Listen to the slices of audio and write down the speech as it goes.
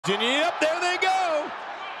Up, there they go.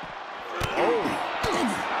 Oh.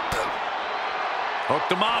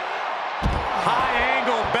 Hooked him up. High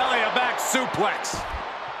angle belly to back suplex.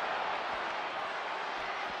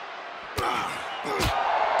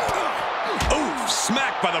 Ooh,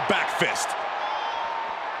 smacked by the back fist.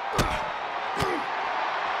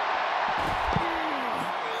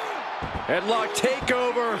 Headlock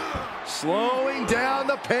takeover, slowing down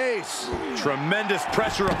the pace. Tremendous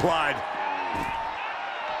pressure applied.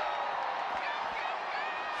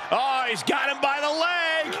 Oh, he's got him by the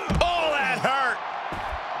leg. Oh, that hurt.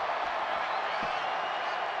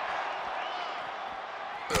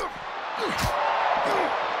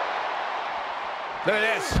 Look at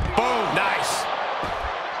this. Boom. Nice.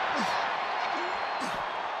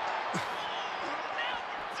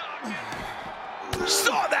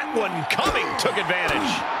 Saw that one coming. Took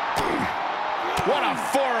advantage. What a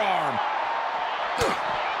forearm.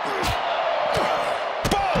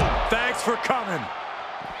 Boom. Thanks for coming.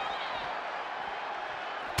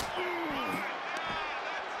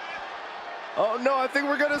 Oh, no, I think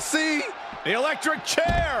we're going to see the electric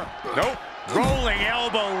chair. Nope. Rolling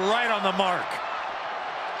elbow right on the mark.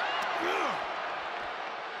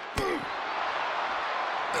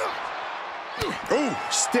 Ooh,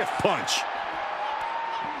 stiff punch.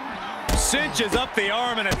 Cinches up the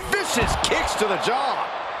arm and vicious kicks to the jaw.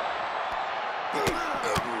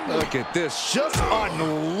 Look at this, just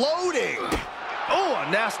unloading. Oh,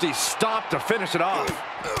 a nasty stop to finish it off.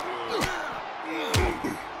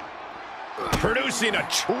 Producing a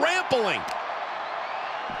trampling.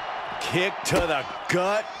 Kick to the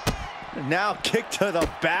gut. Now kick to the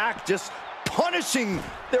back. Just punishing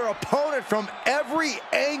their opponent from every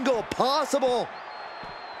angle possible.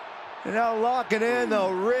 And now locking in the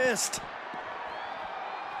wrist.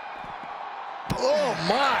 Oh,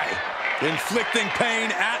 my. Inflicting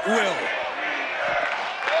pain at will.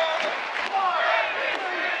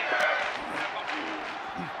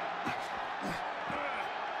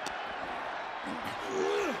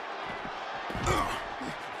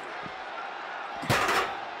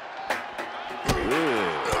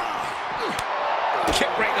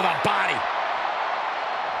 Kick right to the body.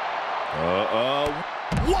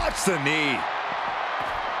 Watch the knee.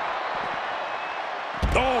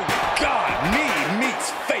 Oh, God. Knee meets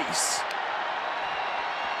face.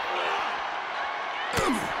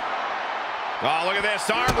 Oh, look at this.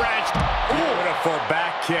 Arm wrench. Beautiful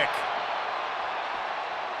back kick.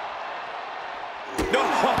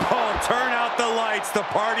 Oh, turn out the lights. The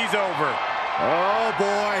party's over. Oh,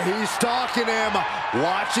 boy. He's stalking him.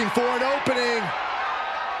 Watching for an opening.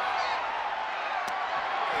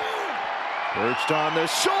 Perched on the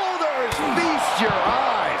shoulders. Feast your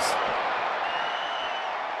eyes.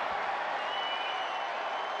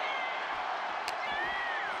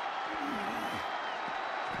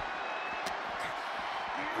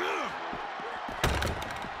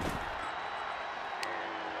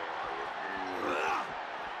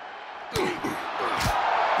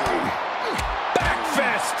 Back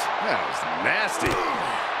fist. That was nasty.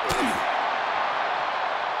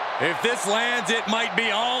 If this lands, it might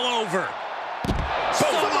be all over.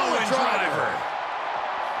 Samoan driver.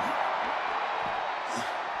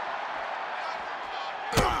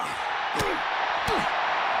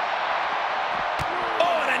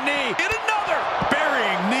 Oh, and a knee. And another.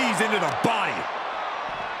 Burying knees into the body.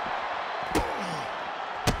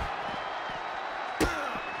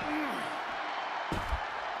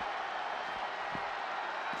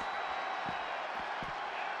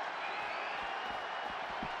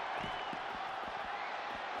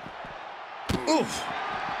 Oof.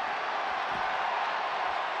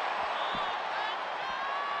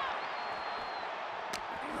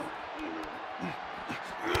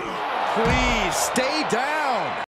 Please stay down.